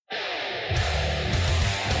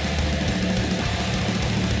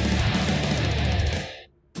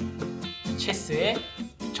체스에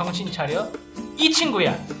정신 차려 이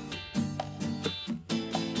친구야.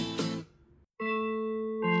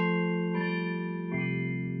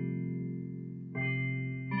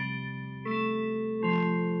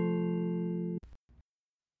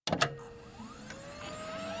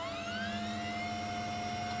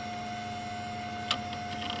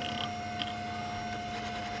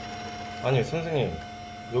 아니 선생님,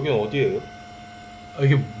 여긴 어디예요?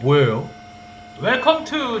 이게 뭐예요? 웰컴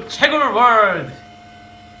투 채굴 월드.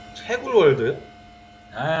 채굴월드요?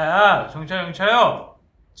 야, 정차요.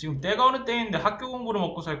 지금 때가 어느 때인데 학교 공부를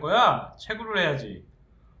먹고 살 거야? 채굴을 해야지.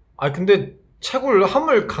 근데 채굴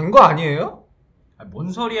한물 간 거 아니에요? 뭔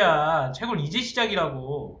소리야. 채굴 이제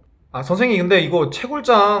시작이라고. 선생님, 근데 이거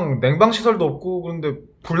채굴장 냉방 시설도 없고 그런데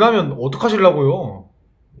불나면 어떡하시려고요?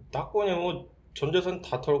 딱 보니 뭐 전재산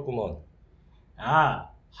다 털었구만. 야,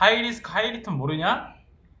 하이리스크 하이리턴 모르냐?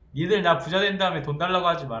 니들 나 부자 된 다음에 돈 달라고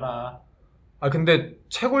하지 마라. 근데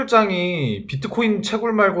채굴장이 비트코인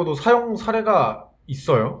채굴 말고도 사용 사례가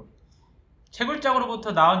있어요?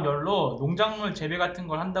 채굴장으로부터 나온 열로 농작물 재배 같은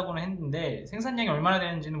걸 한다고는 했는데 생산량이 얼마나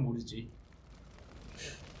되는지는 모르지.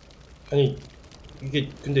 아니 이게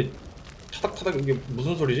근데 타닥타닥 이게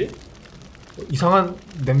무슨 소리지? 이상한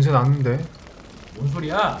냄새 나는데. 뭔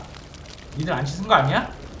소리야? 니들 안 씻은 거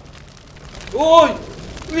아니야? 오!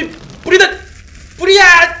 여기 불이다!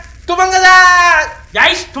 불이야! 도망가자!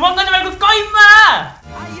 야이씨, 도망가지 말고 꺼 임마!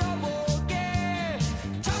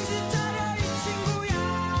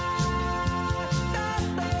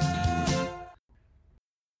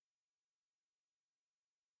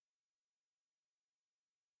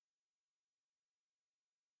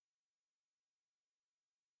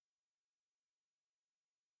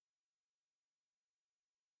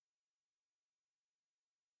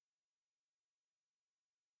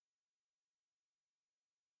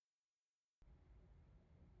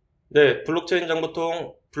 네, 블록체인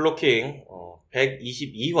정보통 블로킹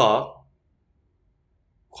 122화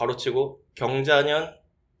괄호치고 경자년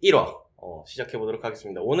 1화 시작해보도록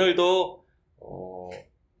하겠습니다. 오늘도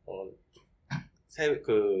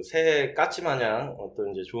새해 까치마냥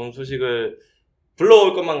어떤 이제 좋은 소식을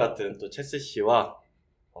불러올 것만 같은 또 체스씨와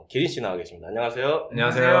기린씨 나와 계십니다. 안녕하세요.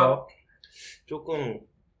 안녕하세요. 조금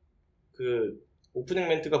오프닝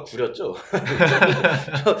멘트가 구렸죠?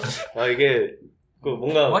 이게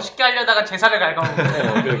뭔가 멋있게 하려다가 제사를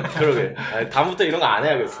갉아먹는. 그러게. 다음부터 이런 거 안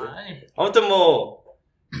해야겠어. 아무튼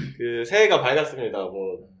새해가 밝았습니다.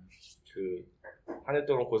 한 해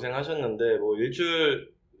동안 고생하셨는데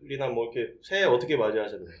일출이나 이렇게 새해 어떻게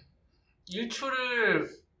맞이하셨나요? 일출을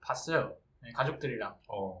봤어요. 네, 가족들이랑.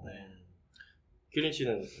 네. 기린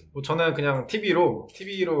씨는? 저는 그냥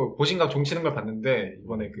TV로 보신각 종치는 걸 봤는데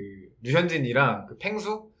이번에 류현진이랑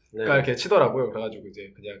팽수 네. 이렇게 치더라고요. 그래가지고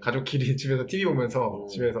이제 그냥 가족끼리 집에서 TV 보면서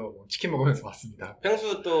집에서 치킨 먹으면서 봤습니다.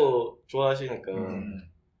 팽수 또 좋아하시니까.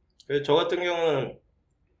 그래서 저 같은 경우는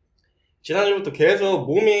지난주부터 계속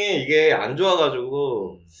몸이 이게 안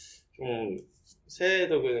좋아가지고 좀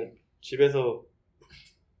새해도 그냥 집에서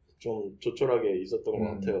좀 조촐하게 있었던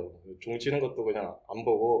것 같아요. 종치는 것도 그냥 안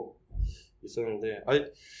보고 있었는데,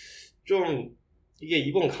 좀 이게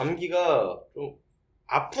이번 감기가 좀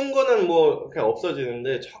아픈 거는 그냥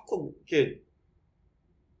없어지는데 자꾸 이렇게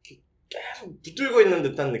계속 붙들고 있는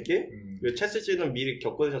듯한 느낌? 체스 씨는 미리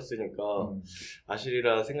겪으셨으니까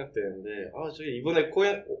아시리라 생각되는데, 저 이번에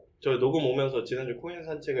저 녹음 오면서 지난주 코인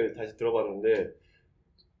산책을 다시 들어봤는데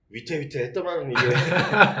위태위태 했더라는 이게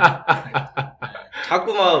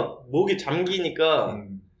자꾸 목이 잠기니까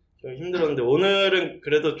좀 힘들었는데, 오늘은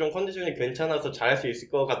그래도 좀 컨디션이 괜찮아서 잘할 수 있을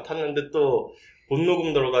것 같았는데 또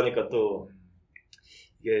본녹음 들어가니까 또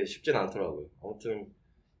이게 쉽진 않더라고요. 아무튼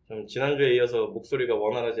좀 지난주에 이어서 목소리가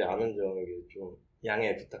원활하지 않은 점에 좀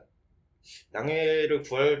양해를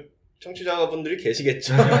구할 청취자분들이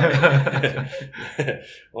계시겠죠.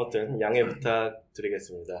 아무튼 양해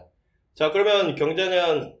부탁드리겠습니다. 자, 그러면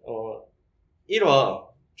경자년 1화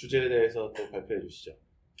주제에 대해서 또 발표해 주시죠.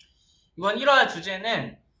 이번 1화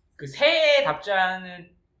주제는 새해답지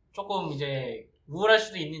않은 조금 이제 우울할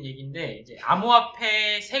수도 있는 얘기인데, 이제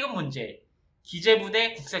암호화폐 세금 문제, 기재부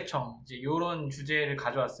대 국세청, 이제 요런 주제를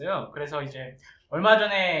가져왔어요. 그래서 이제 얼마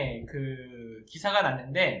전에 기사가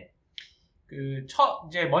났는데,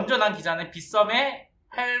 이제 먼저 난 기사는 빗썸에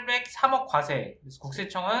 803억 과세, 그래서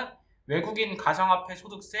국세청은 외국인 가상화폐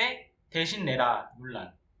소득세 대신 내라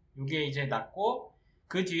논란, 요게 이제 났고,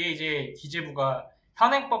 그 뒤에 이제 기재부가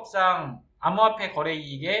현행법상 암호화폐 거래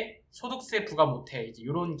이익에 소득세 부과 못해, 이제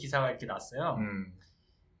요런 기사가 이렇게 났어요.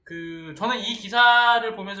 저는 이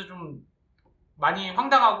기사를 보면서 좀 많이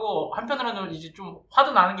황당하고, 한편으로는 이제 좀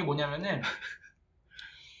화도 나는 게 뭐냐면은,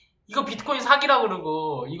 이거 비트코인 사기라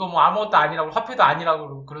그러고 이거 뭐 아무것도 아니라고 화폐도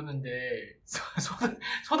아니라고 그러는데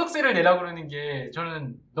소득세를 내라고 그러는 게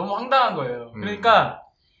저는 너무 황당한 거예요. 그러니까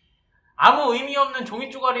아무 의미 없는 종이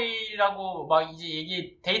쪼가리라고 막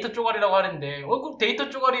이제 데이터 쪼가리라고 하는데 그 데이터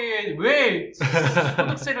쪼가리에 왜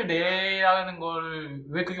소득세를 내라는 걸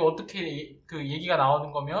왜 그게 어떻게 그 얘기가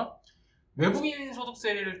나오는 거면 외국인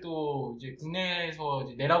소득세를 또 이제 국내에서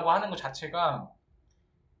이제 내라고 하는 것 자체가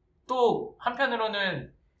또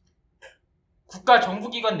한편으로는 국가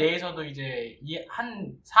정부기관 내에서도 이제 이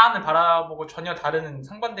한 사안을 바라보고 전혀 다른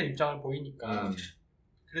상반된 입장을 보이니까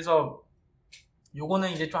그래서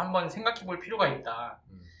요거는 이제 좀 한번 생각해 볼 필요가 있다.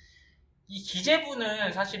 이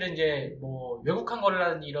기재부는 사실은 이제 뭐 외국한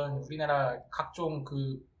거래라든지 이런 우리나라 각종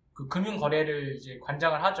그 금융 거래를 이제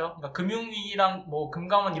관장을 하죠. 그러니까 금융위랑 뭐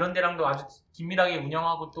금감원 이런 데랑도 아주 긴밀하게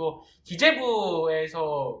운영하고 또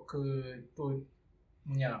기재부에서 그 또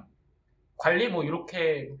관리 뭐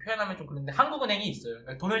이렇게 표현하면 좀 그런데 한국은행이 있어요.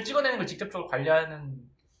 그러니까 돈을 찍어내는 걸 직접적으로 관리하는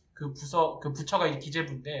그 부처가 이제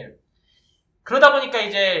기재부인데 그러다 보니까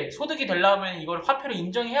이제 소득이 되려면 이걸 화폐로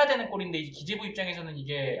인정해야 되는 꼴인데 이제 기재부 입장에서는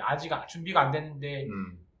이게 아직 준비가 안 되는데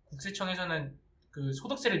국세청에서는 그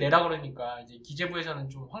소득세를 내라 그러니까 이제 기재부에서는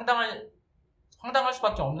좀 황당할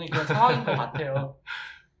수밖에 없는 그런 상황인 것 같아요.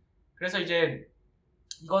 그래서 이제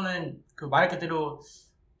이거는 그 말 그대로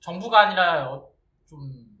정부가 아니라 좀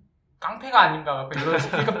깡패가 아닌가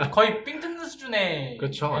그러니까 거의 삥 뜯는 수준의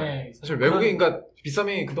그렇죠. 네, 사실 외국인 그러니까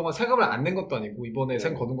빗썸이 그동안 세금을 안 낸 것도 아니고 이번에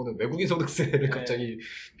세금 거둔 거는 외국인 소득세를 갑자기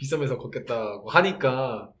빗썸에서 걷겠다고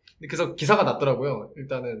하니까 그래서 기사가 났더라고요.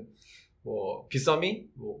 일단은 뭐 빗썸이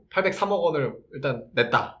뭐 803억 원을 일단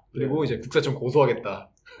냈다. 그리고 이제 국세청 고소하겠다.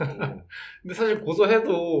 근데 사실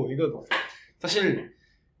고소해도 이거 사실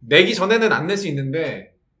내기 전에는 안 낼 수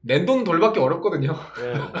있는데 낸 돈 돌받기 어렵거든요.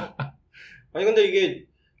 아니 근데 이게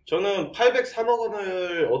저는 803억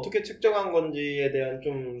원을 어떻게 책정한 건지에 대한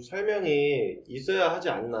좀 설명이 있어야 하지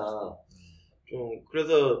않나. 좀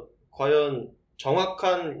그래서 과연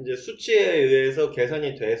정확한 이제 수치에 의해서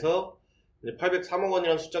계산이 돼서 이제 803억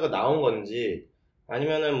원이라는 숫자가 나온 건지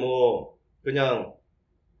아니면은 뭐 그냥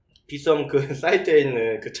빗썸 그 사이트에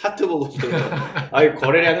있는 그 차트 보고서는 아이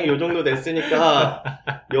거래량이 요 정도 됐으니까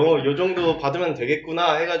요 정도 받으면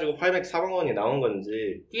되겠구나 해가지고 803억 원이 나온 건지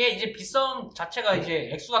이게 이제 빗썸 자체가 이제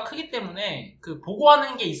액수가 크기 때문에 그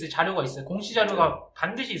보고하는 게 있어요. 자료가 있어요. 공시 자료가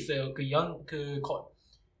반드시 있어요.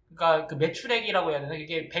 그러니까 그 매출액이라고 해야 되나?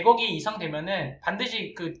 이게 100억이 이상 되면은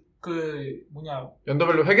반드시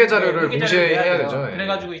연도별로 회계 자료를 공시해야 되죠.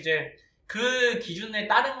 그래가지고 이제 그 기준에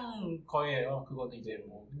따른 거예요. 그거는 이제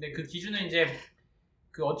뭐. 근데 그 기준은 이제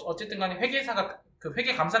어쨌든 간에 회계사가 그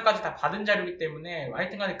회계 감사까지 다 받은 자료이기 때문에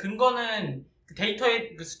하여튼 간에 근거는 그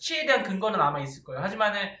데이터의 그 수치에 대한 근거는 아마 있을 거예요.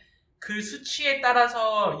 하지만은 그 수치에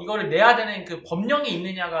따라서 이거를 내야 되는 그 법령이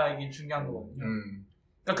있느냐가 이게 중요한 거거든요.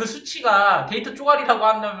 그러니까 그 수치가 데이터 쪼가리라고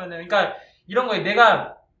한다면은 그러니까 이런 거예요.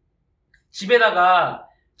 내가 집에다가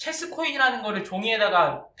체스코인이라는 거를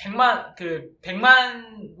종이에다가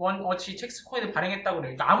 100만 원어치 체스코인을 발행했다고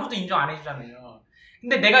그래요. 그러니까 아무도 인정 안 해주잖아요.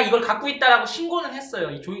 근데 내가 이걸 갖고 있다라고 신고는 했어요.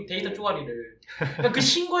 이 데이터 쪼가리를. 그러니까 그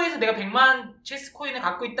신고에서 내가 100만 체스코인을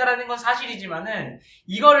갖고 있다라는 건 사실이지만은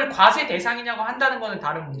이거를 과세 대상이냐고 한다는 거는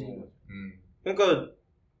다른 문제예요. 그러니까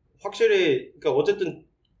확실히 그러니까 어쨌든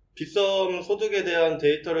빗썸 소득에 대한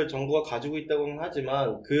데이터를 정부가 가지고 있다고는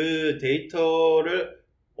하지만 그 데이터를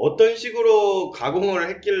어떤 식으로 가공을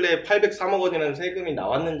했길래 803억 원이라는 세금이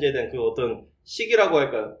나왔는지에 대한 그 어떤 시기라고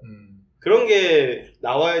할까요? 그런 게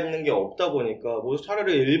나와 있는 게 없다 보니까 뭐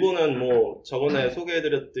차라리 일본은 뭐 저번에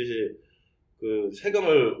소개해드렸듯이 그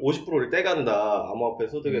세금을 50%를 떼간다. 암호화폐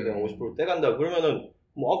소득에 대한 50%를 떼간다. 그러면은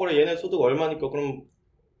뭐 그래 얘네 소득 얼마니까 그럼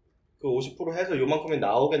그 50% 해서 요만큼이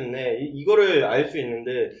나오겠네. 이거를 알 수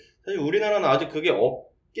있는데 사실 우리나라는 아직 그게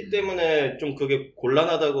없기 때문에 좀 그게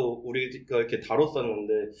곤란하다고 우리가 이렇게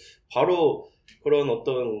다뤘었는데 바로 그런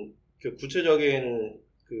어떤 그 구체적인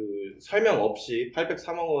그 설명 없이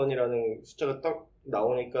 803억 원이라는 숫자가 딱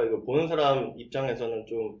나오니까 이걸 보는 사람 입장에서는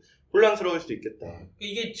좀 혼란스러울 수도 있겠다.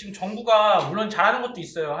 이게 지금 정부가 물론 잘하는 것도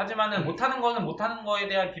있어요. 하지만은 못하는 거는 못하는 거에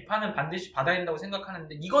대한 비판은 반드시 받아야 된다고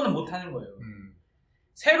생각하는데 이거는 못하는 거예요.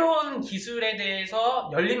 새로운 기술에 대해서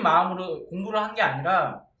열린 마음으로 공부를 한 게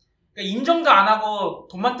아니라 그러니까 인정도 안 하고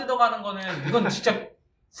돈만 뜯어가는 거는 이건 진짜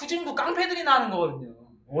후진국 깡패들이나 하는 거거든요.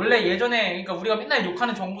 원래 예전에 그러니까 우리가 맨날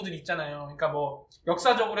욕하는 정부들 있잖아요. 그러니까 뭐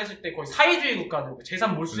역사적으로 했을 때 거의 사회주의 국가들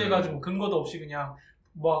재산 몰수해가지고 근거도 없이 그냥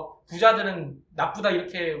뭐 부자들은 나쁘다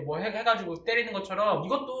이렇게 뭐 해가지고 때리는 것처럼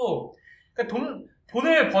이것도 그러니까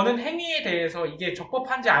돈을 버는 행위에 대해서 이게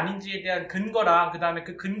적법한지 아닌지에 대한 근거랑 그 다음에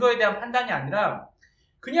그 근거에 대한 판단이 아니라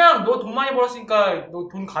그냥 너 돈 많이 벌었으니까 너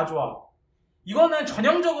돈 가져와. 이거는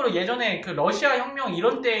전형적으로 예전에 그 러시아 혁명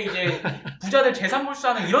이런 때 이제 부자들 재산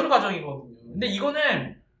몰수하는 이런 과정이거든요. 근데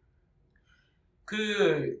이거는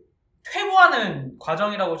그 퇴보하는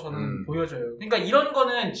과정이라고 저는 보여져요. 그러니까 이런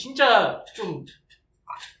거는 진짜 좀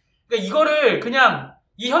그러니까 이거를 그냥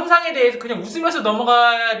이 현상에 대해서 그냥 웃으면서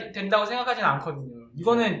넘어가야 된다고 생각하지는 않거든요.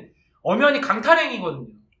 이거는 엄연히 강탈행위거든요.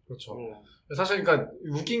 그렇죠. 사실 그러니까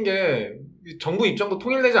웃긴 게 정부 입장도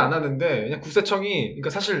통일되지 않았는데 그냥 국세청이 그러니까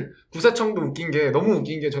사실 국세청도 웃긴 게 너무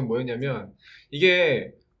웃긴 게 전 뭐였냐면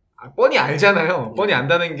이게 뻔히 알잖아요. 뻔히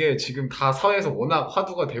안다는 게 지금 다 사회에서 워낙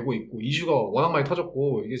화두가 되고 있고 이슈가 워낙 많이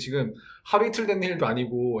터졌고 이게 지금 하루 이틀 된 일도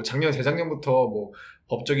아니고 작년 재작년부터 뭐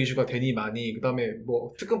법적 이슈가 되니 많이 그다음에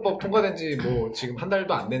뭐 특검법 통과된 지 뭐 지금 한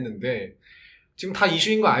달도 안 됐는데 지금 다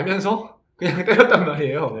이슈인 거 알면서 그냥 때렸단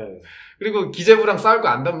말이에요. 네. 그리고 기재부랑 싸울 거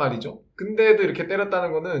안단 말이죠. 근데도 이렇게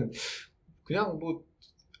때렸다는 거는 그냥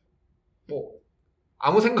뭐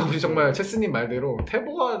아무 생각 없이 정말 체스님 말대로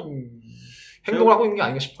태보한 행동을 하고 있는 게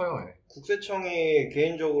아닌가 싶어요. 예. 국세청이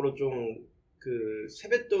개인적으로 좀 그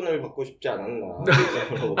세뱃돈을 받고 싶지 않았나.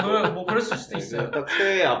 뭐 그랬을 수도 있어요. 딱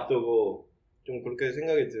새해 앞두고 좀 그렇게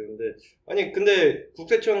생각이 드는데 아니 근데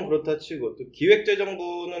국세청은 그렇다 치고 또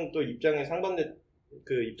기획재정부는 또 입장에 상반된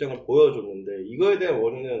그 입장을 보여줬는데 이거에 대한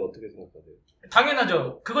원인은 어떻게 생각하세요?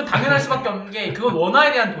 당연하죠. 그건 당연할 수밖에 없는 게 그건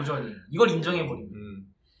원화에 대한 도전이에요. 이걸 인정해버리면.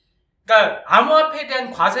 그러니까 암호화폐에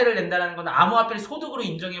대한 과세를 낸다는 건 암호화폐를 소득으로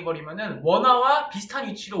인정해버리면은 원화와 비슷한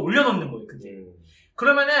위치로 올려놓는 거예요. 그게.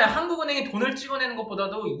 그러면은 한국은행이 돈을 찍어내는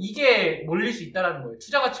것보다도 이게 몰릴 수 있다는 거예요.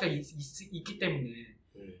 투자 가치가 있기 때문에.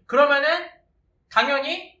 그러면은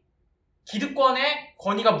당연히 기득권의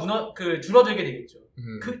권위가 줄어들게 되겠죠.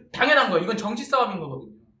 당연한 거예요. 이건 정치 싸움인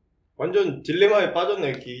거거든요. 완전 딜레마에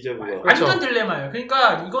빠졌네 기재부가. 완전 그렇죠. 딜레마예요.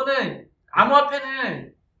 그러니까 이거는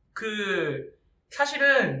암호화폐는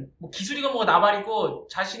사실은 뭐 기술이고 뭐가 나발이고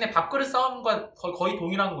자신의 밥그릇 싸움과 거의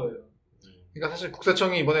동일한 거예요. 그러니까 사실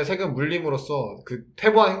국세청이 이번에 세금 물림으로써 그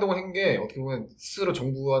퇴보한 행동을 한 게 어떻게 보면 스스로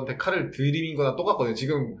정부한테 칼을 들이민 거나 똑같거든요.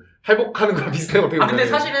 지금 회복하는 거랑 비슷해요. 어떻게 보면. 근데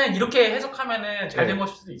사실은 이렇게 해석하면은 잘된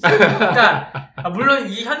것일 수도 있어요. 그러니까 물론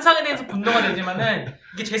이 현상에 대해서 분노가 되지만은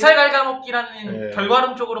이게 제살 갉아먹기라는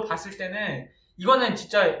결과론적으로 봤을 때는 이거는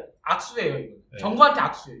진짜 악수예요. 이거. 정부한테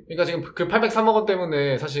악수예요. 그러니까 지금 그 803억 원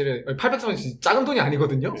때문에 사실은 803억 원이 진짜 작은 돈이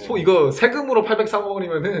아니거든요. 이거 세금으로 803억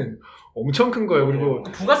원이면은 엄청 큰 거예요. 그리고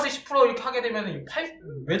부가세 10% 이렇게 하게 되면은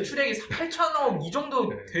매출액이 8천억 이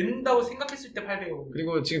정도 된다고 생각했을 때 800억.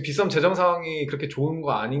 그리고 지금 빗썸 재정 상황이 그렇게 좋은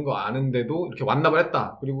거 아닌 거 아는데도 이렇게 완납을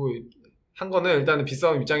했다. 그리고 한 거는 일단은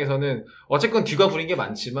빗썸 입장에서는 어쨌건 뒤가 부린 게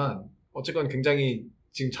많지만 어쨌건 굉장히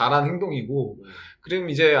지금 잘한 행동이고 그럼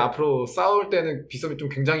이제 앞으로 싸울 때는 빗썸이 좀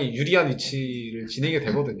굉장히 유리한 위치를 지니게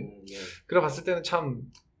되거든요. 그래 봤을 때는 참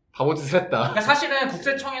바보짓을 했다. 그러니까 사실은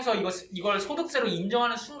국세청에서 이걸 소득세로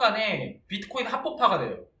인정하는 순간에 비트코인 합법화가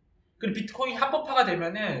돼요. 그리고 비트코인 합법화가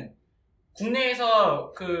되면은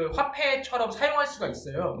국내에서 그 화폐처럼 사용할 수가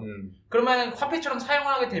있어요. 그러면 화폐처럼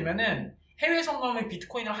사용하게 되면은 해외 송금을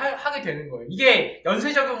비트코인을 하게 되는 거예요. 이게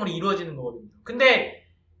연쇄 적용으로 이루어지는 거거든요. 근데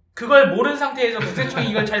그걸 모르는 상태에서 국세청이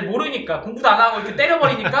이걸 잘 모르니까 공부도 안 하고 이렇게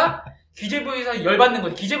때려버리니까 기재부에서 열받는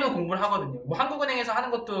거죠. 기재부는 공부를 하거든요. 뭐 한국은행에서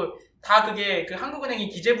하는 것도 다 그게 그 한국은행이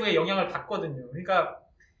기재부의 영향을 받거든요. 그러니까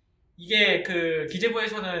이게 그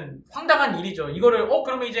기재부에서는 황당한 일이죠. 이거를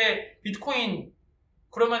그러면 이제 비트코인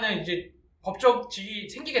그러면은 이제 법적 지위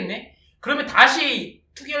생기겠네? 그러면 다시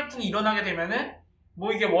투기 열풍이 일어나게 되면은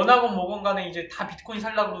뭐 이게 원하건 뭐건 간에 이제 다 비트코인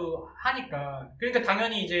살라고 하니까 그러니까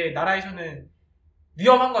당연히 이제 나라에서는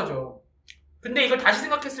위험한 거죠. 근데 이걸 다시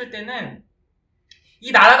생각했을 때는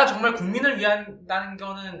이 나라가 정말 국민을 위한다는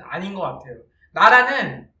거는 아닌 것 같아요.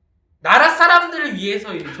 나라는 나라 사람들을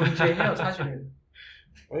위해서 존재해요, 사실은.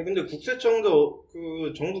 아니 근데 국세청도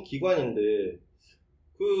그 정부 기관인데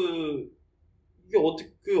이게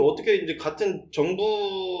어떻게 이제 같은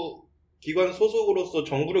정부 기관 소속으로서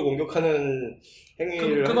정부를 공격하는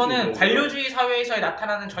행위를 그거는 관료주의 사회에서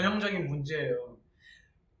나타나는 전형적인 문제예요.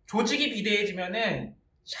 조직이 비대해지면은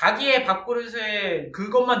자기의 밥그릇에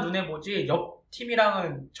그것만 눈에 보지 옆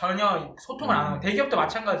팀이랑은 전혀 소통을 안 하고 대기업도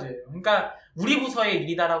마찬가지예요. 그러니까 우리 부서의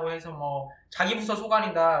일이다라고 해서 뭐 자기 부서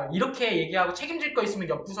소관이다 이렇게 얘기하고 책임질 거 있으면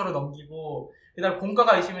옆 부서로 넘기고 그다음에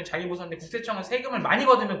공과가 있으면 자기 부서인데 국세청은 세금을 많이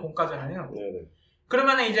거두면 공과잖아요. 네네.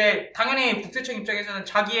 그러면은 이제 당연히 국세청 입장에서는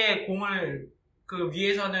자기의 공을 그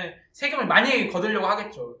위해서는 세금을 많이 거두려고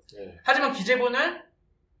하겠죠. 네. 하지만 기재부는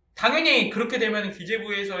당연히 그렇게 되면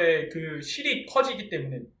기재부에서의 그 실이 커지기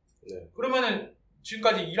때문에 그러면은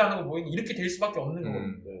지금까지 일하는 거 모이니 이렇게 될 수밖에 없는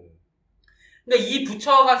거거든요. 근데 이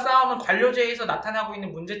부처 간 싸움은 관료제에서 나타나고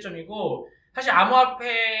있는 문제점이고 사실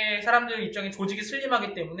암호화폐 사람들 입장에 조직이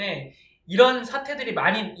슬림하기 때문에 이런 사태들이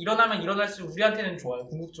많이 일어나면 일어날수록 우리한테는 좋아요,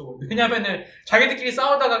 궁극적으로. 왜냐면은 자기들끼리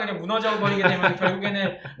싸우다가 그냥 무너져 버리게 되면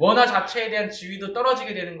결국에는 원화 자체에 대한 지위도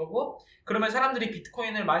떨어지게 되는 거고, 그러면 사람들이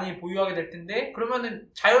비트코인을 많이 보유하게 될 텐데, 그러면은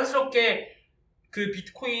자연스럽게 그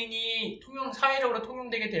비트코인이 사회적으로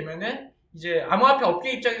통용되게 되면은 이제 암호화폐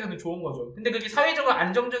업계 입장에서는 좋은 거죠. 근데 그게 사회적으로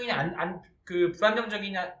안정적이냐,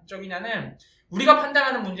 불안정적이냐는 우리가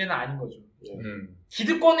판단하는 문제는 아닌 거죠.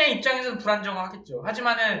 기득권의 입장에서는 불안정하겠죠.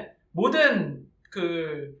 하지만은 모든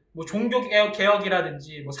뭐 종교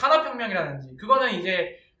개혁이라든지 뭐 산업혁명이라든지 그거는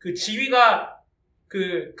이제 그 지위가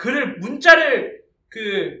문자를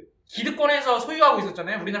기득권에서 소유하고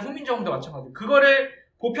있었잖아요. 우리나라 훈민정음도 마찬가지고. 그거를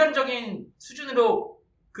보편적인 수준으로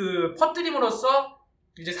퍼뜨림으로써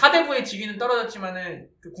이제 사대부의 지위는 떨어졌지만은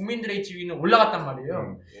국민들의 지위는 올라갔단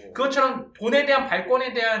말이에요. 그것처럼 돈에 대한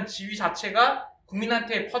발권에 대한 지위 자체가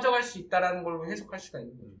국민한테 퍼져갈 수 있다라는 걸로 해석할 수가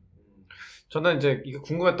있는 거예요. 저는 이제 이게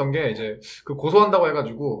궁금했던 게 이제 고소한다고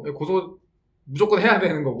해가지고 고소 무조건 해야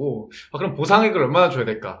되는 거고, 그럼 보상액을 얼마나 줘야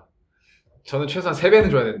될까? 저는 최소한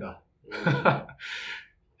 3배는 줘야 된다.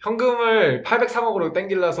 현금을 803억으로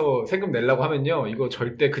땡길라서 세금 내려고 하면요, 이거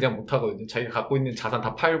절대 그냥 못 하거든요. 자기가 갖고 있는 자산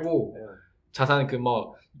다 팔고, 자산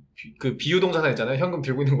비유동 자산 있잖아요. 현금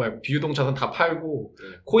들고 있는 거 말고 비유동 자산 다 팔고,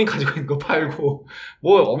 코인 가지고 있는 거 팔고,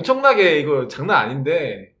 뭐 엄청나게 이거 장난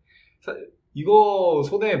아닌데, 이거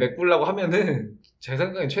손에 메꾸려고 하면은 제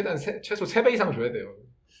생각엔 최소 3배 이상 줘야 돼요.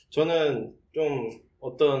 저는 좀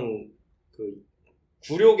어떤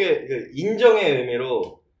굴욕의 인정의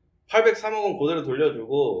의미로 803억 원 그대로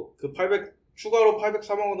돌려주고 추가로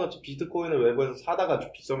 803억 원 비트코인을 외부에서 사다가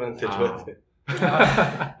비싸면한테 줘야 돼.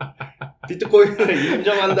 비트코인을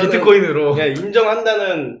인정한다는 비트코인으로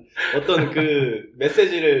인정한다는 어떤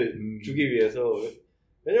메시지를 주기 위해서.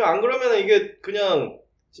 왜냐면 안 그러면 이게 그냥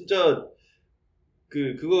진짜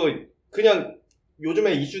그거 그냥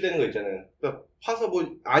요즘에 이슈되는 거 있잖아요. 그러니까 파서 뭐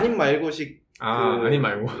아님 말고식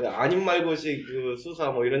아님 말고식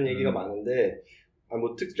수사 뭐 이런 얘기가 많은데,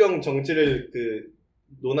 뭐 특정 정치를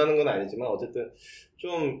논하는 건 아니지만 어쨌든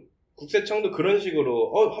좀 국세청도 그런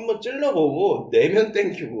식으로 한번 찔러보고 내면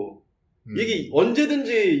땡기고 이게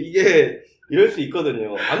언제든지 이게 이럴 수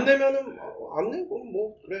있거든요. 안 내면은 안 내고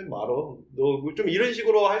뭐 그래 말어 너 좀 이런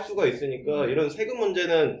식으로 할 수가 있으니까 이런 세금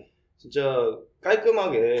문제는 진짜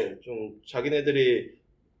깔끔하게 좀 자기네들이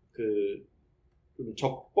좀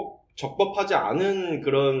적법하지 않은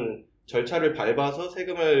그런 절차를 밟아서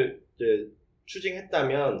세금을 이제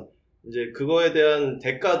추징했다면 이제 그거에 대한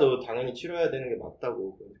대가도 당연히 치러야 되는 게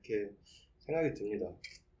맞다고 이렇게 생각이 듭니다.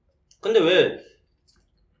 근데 왜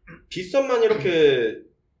빗썸만 이렇게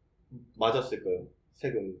맞았을까요?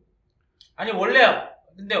 세금. 아니 원래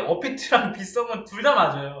근데 어피트랑 빗썸은 둘 다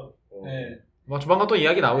맞아요. 네. 뭐 조만간 또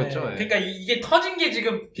이야기 나오겠죠. 네. 그러니까 이게 터진 게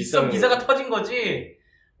지금 빗썸 기사가 터진 거지.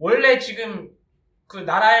 원래 지금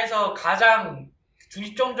나라에서 가장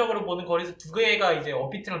중립적으로 보는 거리에서 두 개가 이제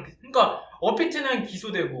어피트랑 그러니까 어피트는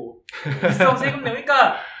기소되고 빗썸 세금 내고,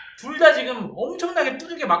 그러니까 둘 다 지금 엄청나게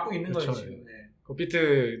두들겨 맞고 있는 거예요 지금. 네.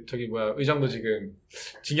 어피트 의장도 지금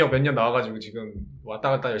징역 몇 년 나와가지고 지금 왔다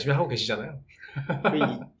갔다 열심히 하고 계시잖아요.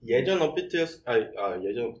 예전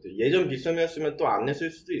빗썸이었으면 또 안 냈을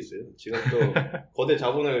수도 있어요. 지금 또 거대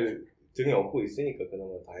자본을 등에 업고 있으니까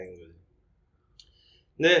그나마 다행인 거죠.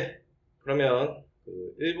 네, 그러면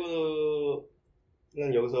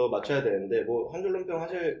 1부는 여기서 마쳐야 되는데 뭐 한 줄 논평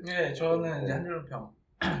하실? 네, 저는 이제 한 줄 논평.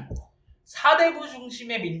 4대부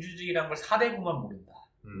중심의 민주주의란 걸 4대부만 모른다.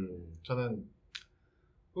 저는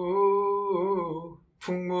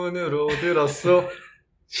풍문으로 들었어.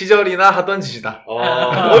 시절이나 하던 짓이다.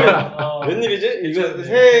 웬일이지? 이거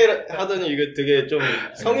새해 하더니 이거 되게 좀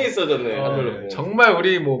성의 있어졌네. 정말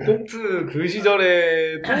우리 뭐 꽁트 그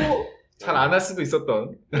시절에도 잘 안 할 수도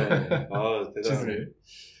있었던 짓을.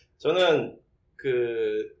 저는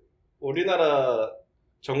우리나라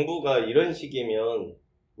정부가 이런 식이면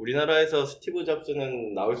우리나라에서 스티브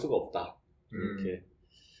잡스는 나올 수가 없다. 이렇게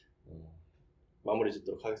마무리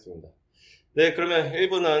짓도록 하겠습니다. 네, 그러면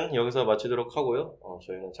 1부는 여기서 마치도록 하고요.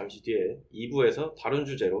 저희는 잠시 뒤에 2부에서 다른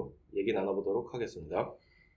주제로 얘기 나눠보도록 하겠습니다.